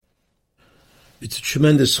It's a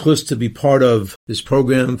tremendous chus to be part of this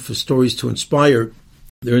program for Stories to Inspire.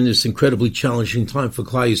 They're in this incredibly challenging time for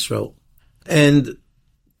Klal Yisrael. And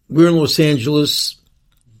we're in Los Angeles,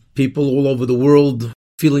 people all over the world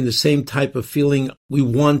feeling the same type of feeling. We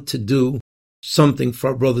want to do something for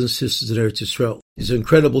our brothers and sisters in Eretz Yisrael. These are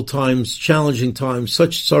incredible times, challenging times,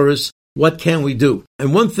 such sorrows. What can we do?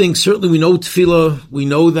 And one thing, certainly we know tefillah, we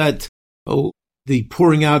know that the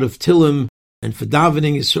pouring out of Tillim and for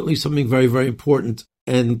davening is certainly something very, very important.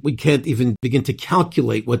 And we can't even begin to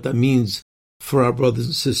calculate what that means for our brothers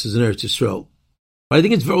and sisters in Eretz Yisrael. But I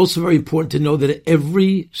think it's also very important to know that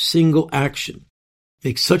every single action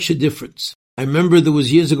makes such a difference. I remember there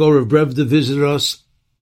was years ago, Rav Brevda visited us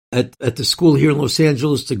at the school here in Los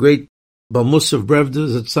Angeles, the great Balmus of Brevda,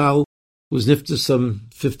 Zatzal, who was nifta some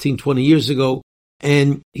 15, 20 years ago.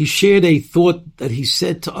 And he shared a thought that he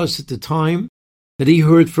said to us at the time that he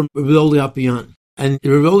heard from Rabbi Apian. And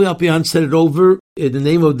Rabbi Apian said it over in the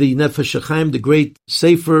name of the Nefesh HaChaim, the great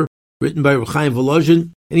sefer written by Reb Chaim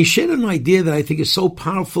Volozhin. And he shared an idea that I think is so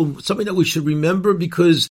powerful, something that we should remember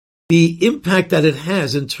because the impact that it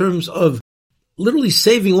has in terms of literally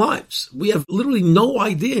saving lives. We have literally no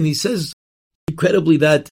idea. And he says incredibly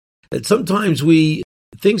that sometimes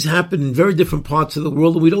things happen in very different parts of the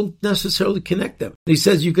world and we don't necessarily connect them. And he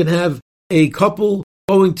says you can have a couple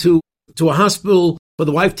going to a hospital for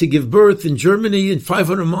the wife to give birth in Germany and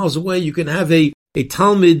 500 miles away. You can have a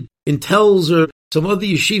Talmud in Telz or some other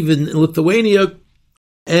yeshiva in Lithuania.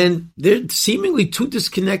 And they're seemingly two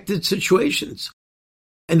disconnected situations.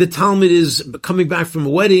 And the Talmud is coming back from a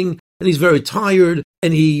wedding and he's very tired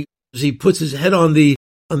and he puts his head on the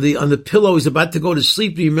pillow. He's about to go to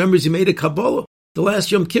sleep. He remembers he made a Kabbalah. The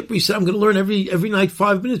last Yom Kippur, he said, I'm going to learn every night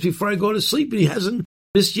 5 minutes before I go to sleep. And he hasn't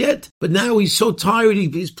missed yet. But now he's so tired.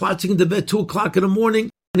 He's plotzing into bed 2 o'clock in the morning.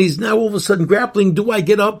 And he's now all of a sudden grappling. Do I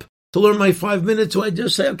get up to learn my 5 minutes? Do I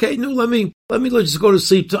just say, okay, no, let's just go to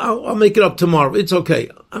sleep. I'll make it up tomorrow. It's okay.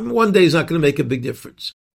 One day is not going to make a big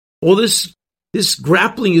difference. All this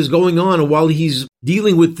grappling is going on. And while he's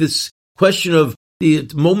dealing with this question of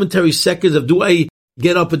the momentary seconds of do I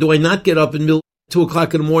get up or do I not get up in 2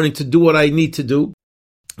 o'clock in the morning to do what I need to do,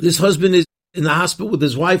 this husband is in the hospital with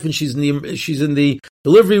his wife and she's in the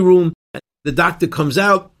delivery room. The doctor comes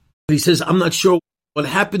out and he says, I'm not sure what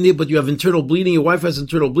happened here, but you have internal bleeding. Your wife has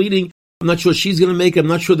internal bleeding. I'm not sure she's going to make it. I'm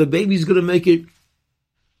not sure the baby's going to make it.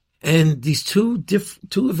 And these two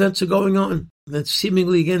events are going on. That's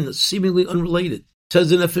seemingly unrelated. It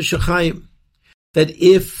says in Nefesh HaChaim that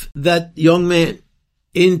if that young man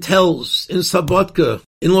in Telz, in Sabotka,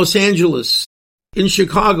 in Los Angeles, in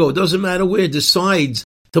Chicago, it doesn't matter where, decides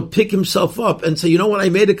to pick himself up and say, you know what, I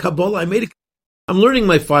made a Kabbalah, I'm learning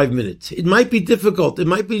my 5 minutes. It might be difficult. It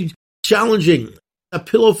might be challenging. A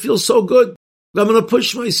pillow feels so good. I'm going to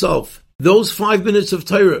push myself. Those 5 minutes of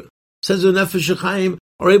Torah, says the Nefesh HaChaim,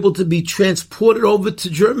 are able to be transported over to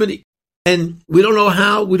Germany. And we don't know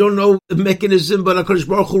how, we don't know the mechanism, but HaKadosh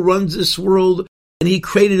Baruch Hu runs this world and he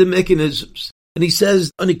created the mechanisms. And he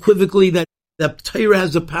says unequivocally that Torah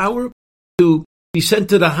has the power to be sent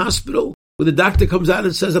to the hospital where the doctor comes out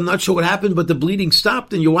and says, I'm not sure what happened, but the bleeding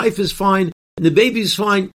stopped and your wife is fine and the baby's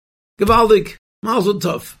fine. Gewaldig, Mazel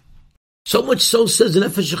Tov. So much so, says the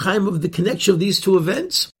Nefesh HaChaim, of the connection of these two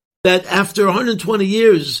events, that after 120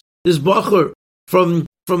 years, this Bacher from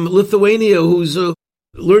Lithuania who's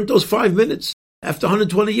learned those 5 minutes, after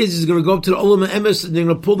 120 years, he's going to go up to the Olam HaEmes and they're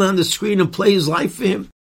going to pull down the screen and play his life for him.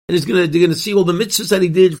 And they're going to see all the mitzvahs that he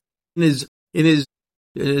did in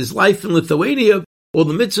his life in Lithuania. All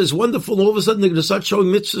the mitzvahs, wonderful. And all of a sudden, they're going to start showing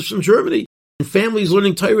mitzvahs from Germany. And families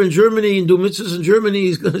learning Torah in Germany and do mitzvahs in Germany.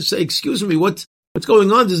 He's going to say, excuse me, what's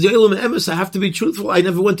going on? This is the Olam HaEmes. I have to be truthful. I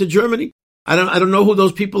never went to Germany. I don't know who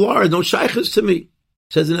those people are. No shaykhs to me.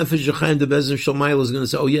 Says in Nefesh HaChaim, the Bezdin Shalmayel is going to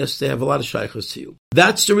say, oh yes, they have a lot of shaykhs to you.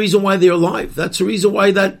 That's the reason why they're alive. That's the reason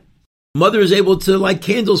why that mother is able to light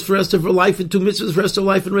candles for the rest of her life and do mitzvahs for the rest of her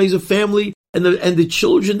life and raise a family. And the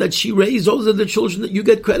children that she raised, those are the children that you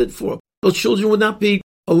get credit for. Those children would not be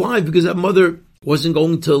alive because that mother wasn't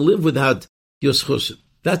going to live without Yoschusim.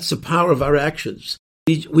 That's the power of our actions.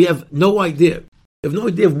 We have no idea. We have no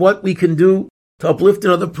idea of what we can do to uplift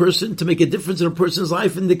another person, to make a difference in a person's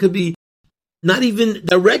life. And they could be not even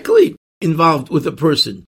directly involved with a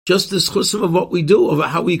person. Just the schusim of what we do, of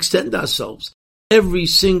how we extend ourselves. Every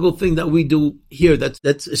single thing that we do here,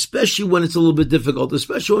 that's especially when it's a little bit difficult,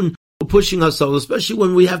 especially when we're pushing ourselves, especially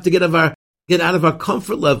when we have to get out of our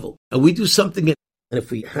comfort level. And we do something, and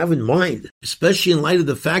if we have in mind, especially in light of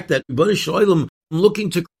the fact that I'm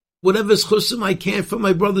looking to whatever schusim I can for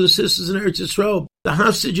my brothers and sisters in Eretz Yisrael. The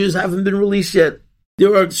hostages haven't been released yet.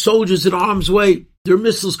 There are soldiers in harm's way. There are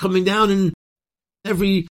missiles coming down in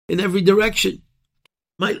in every direction.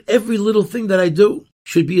 Every little thing that I do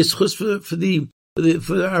should be a schus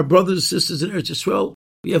for our brothers and sisters in Eretz Yisrael.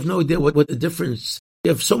 We have no idea what the difference. We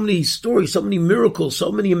have so many stories, so many miracles,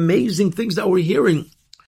 so many amazing things that we're hearing.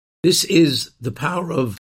 This is the power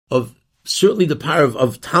of certainly the power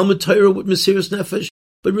of Talmud Torah with Mesiras Nefesh,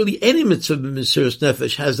 but really any mitzvah with Mesiras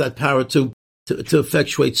Nefesh has that power to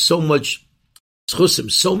effectuate so much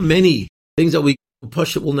schusim, so many things that we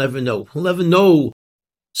Pasha will never know. We'll never know.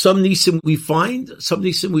 Some nisim we find, some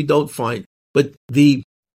nisim we don't find. But the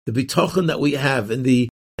bitachon that we have and the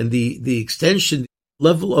extension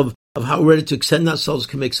level of how we're ready to extend ourselves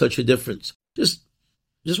can make such a difference. Just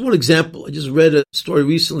one example. I just read a story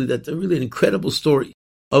recently that's really an incredible story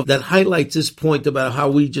that highlights this point about how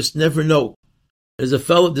we just never know. There's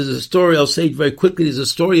a story, I'll say it very quickly. There's a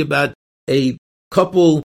story about a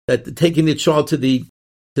couple that taking their child to the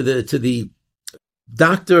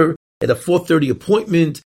doctor at a 4:30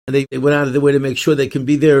 appointment, and they went out of their way to make sure they can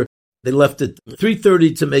be there. They left at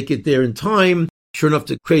 3:30 to make it there in time. Sure enough,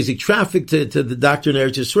 the crazy traffic to the doctor in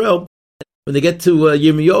Eretz Yisrael. When they get to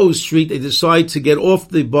Yirmiyahu Street, they decide to get off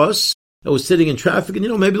the bus that was sitting in traffic,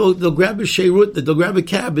 and maybe they'll grab a sheirut, they'll grab a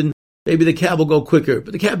cab, and maybe the cab will go quicker.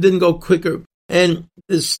 But the cab didn't go quicker, and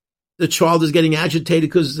the child is getting agitated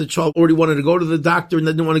because the child already wanted to go to the doctor and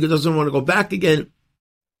doesn't want to go back again.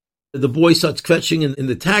 The boy starts kvetching in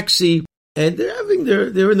the taxi, and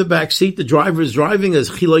they're in the back seat. The driver is driving, as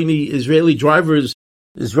Chiloni Israeli driver is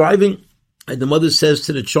driving, and the mother says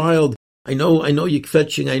to the child, I know you're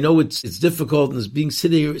kvetching. I know it's difficult, and it's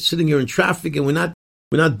sitting here in traffic, and we're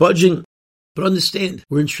not budging. But understand,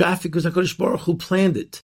 we're in traffic because HaKadosh Baruch Hu planned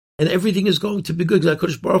it, and everything is going to be good because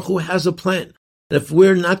HaKadosh Baruch Hu has a plan. And if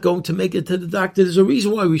we're not going to make it to the doctor, there's a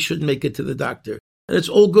reason why we shouldn't make it to the doctor, and it's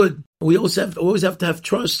all good. We always have to have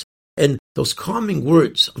trust. And those calming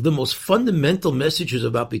words of the most fundamental messages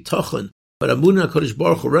about bitachon, but Amunah HaKadosh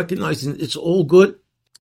Baruch Hu, recognizing it's all good,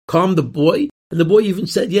 calmed the boy. And the boy even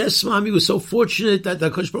said, yes, Mommy, we're so fortunate that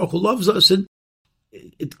HaKadosh Baruch Hu loves us. And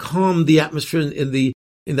it calmed the atmosphere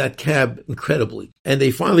in that cab incredibly. And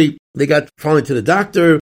they got to the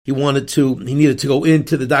doctor. He needed to go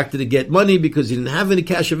into the doctor to get money because he didn't have any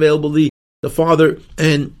cash available, the father.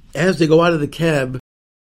 And as they go out of the cab,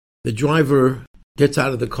 the driver gets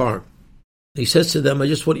out of the car. He says to them, I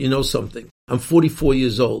just want you to know something. I'm 44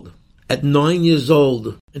 years old. At 9 years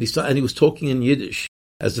old, and he was talking in Yiddish,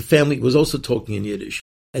 as the family was also talking in Yiddish.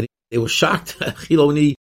 And they were shocked.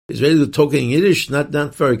 Chiloni Israeli talking in Yiddish,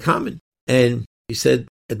 not very common. And he said,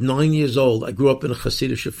 at 9 years old, I grew up in a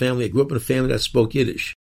Hasidic family. I grew up in a family that spoke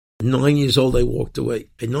Yiddish. At 9 years old, I walked away.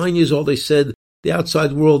 At 9 years old, I said, the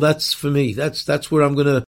outside world, that's for me. That's where I'm going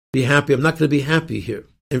to be happy. I'm not going to be happy here.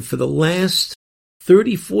 And for the last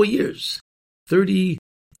 35 years,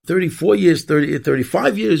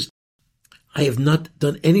 I have not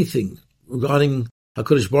done anything regarding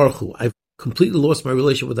HaKadosh Baruch Hu. I've completely lost my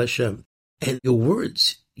relationship with Hashem. And your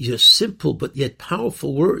words, your simple but yet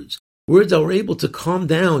powerful words that were able to calm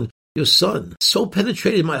down your son, so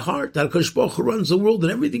penetrated my heart that HaKadosh Baruch Hu runs the world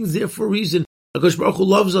and everything's there for a reason. HaKadosh Baruch Hu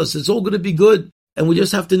loves us. It's all going to be good. And we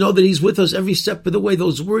just have to know that He's with us every step of the way.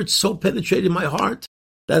 Those words so penetrated my heart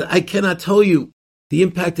that I cannot tell you the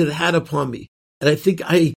impact that it had upon me. And I think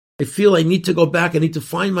I feel I need to go back. I need to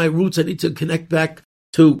find my roots. I need to connect back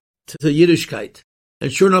to Yiddishkeit.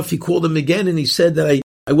 And sure enough, he called him again and he said that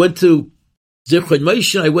I went to Zichron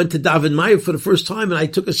Moshe, I went to David Meyer for the first time and I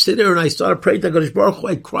took a sitter and I started praying to HaKadosh Baruch Hu.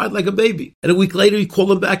 I cried like a baby. And a week later, he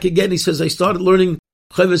called him back again. He says, I started learning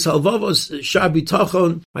Chovos Halvavos, Shar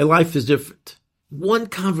Bitachon. My life is different. One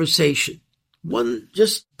conversation, one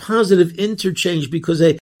just positive interchange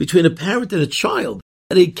between a parent and a child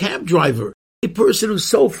and a cab driver, a person who's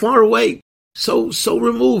so far away, so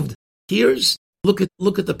removed. Look at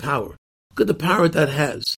the power. Look at the power that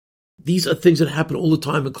has. These are things that happen all the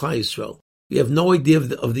time in Klal Yisrael. We have no idea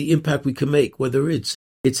of the impact we can make, whether it's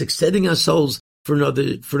extending ourselves for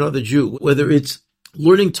another Jew, whether it's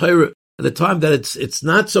learning Torah at a time that it's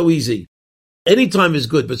not so easy. Any time is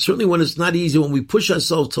good, but certainly when it's not easy, when we push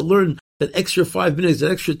ourselves to learn that extra 5 minutes,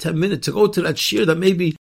 that extra 10 minutes, to go to that shir that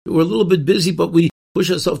maybe we're a little bit busy, but we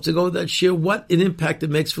push ourselves to go to that shir, what an impact it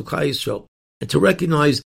makes for Klal Yisrael. And to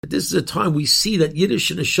recognize that this is a time we see that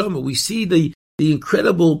Yiddish and Neshama, we see the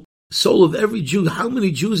incredible soul of every Jew, how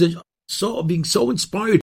many Jews are being so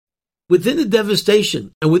inspired within the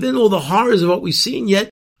devastation and within all the horrors of what we've seen, yet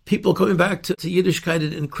people coming back to Yiddishkeit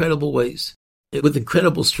in incredible ways, with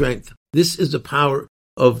incredible strength. This is the power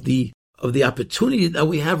of the opportunity that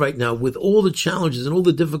we have right now with all the challenges and all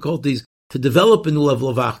the difficulties to develop a new level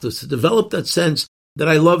of achdus, to develop that sense that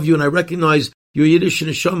I love you and I recognize Your Yiddish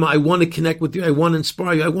neshama, I want to connect with you. I want to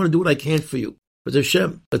inspire you. I want to do what I can for you. But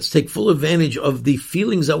Hashem, let's take full advantage of the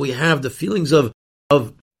feelings that we have, the feelings of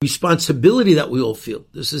responsibility that we all feel.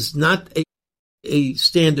 This is not a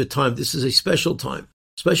standard time. This is a special time.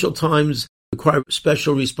 Special times require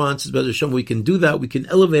special responses. But Hashem, we can do that. We can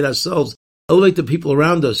elevate ourselves, elevate the people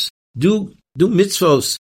around us. Do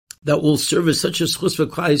mitzvos that will serve as such a schus for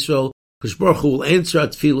Klal Yisrael. Because Baruch Hu will answer our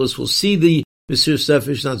tefillos. We'll see the Mesir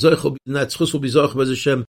Sefesh, and that schus will be zoch bez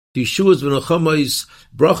Hashem. The Yeshua's v'nachamais,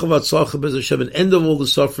 bracha v'atzlacha bez Hashem, an end of all the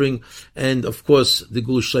suffering, and of course the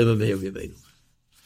Gul Shleima Meir Yaveinu.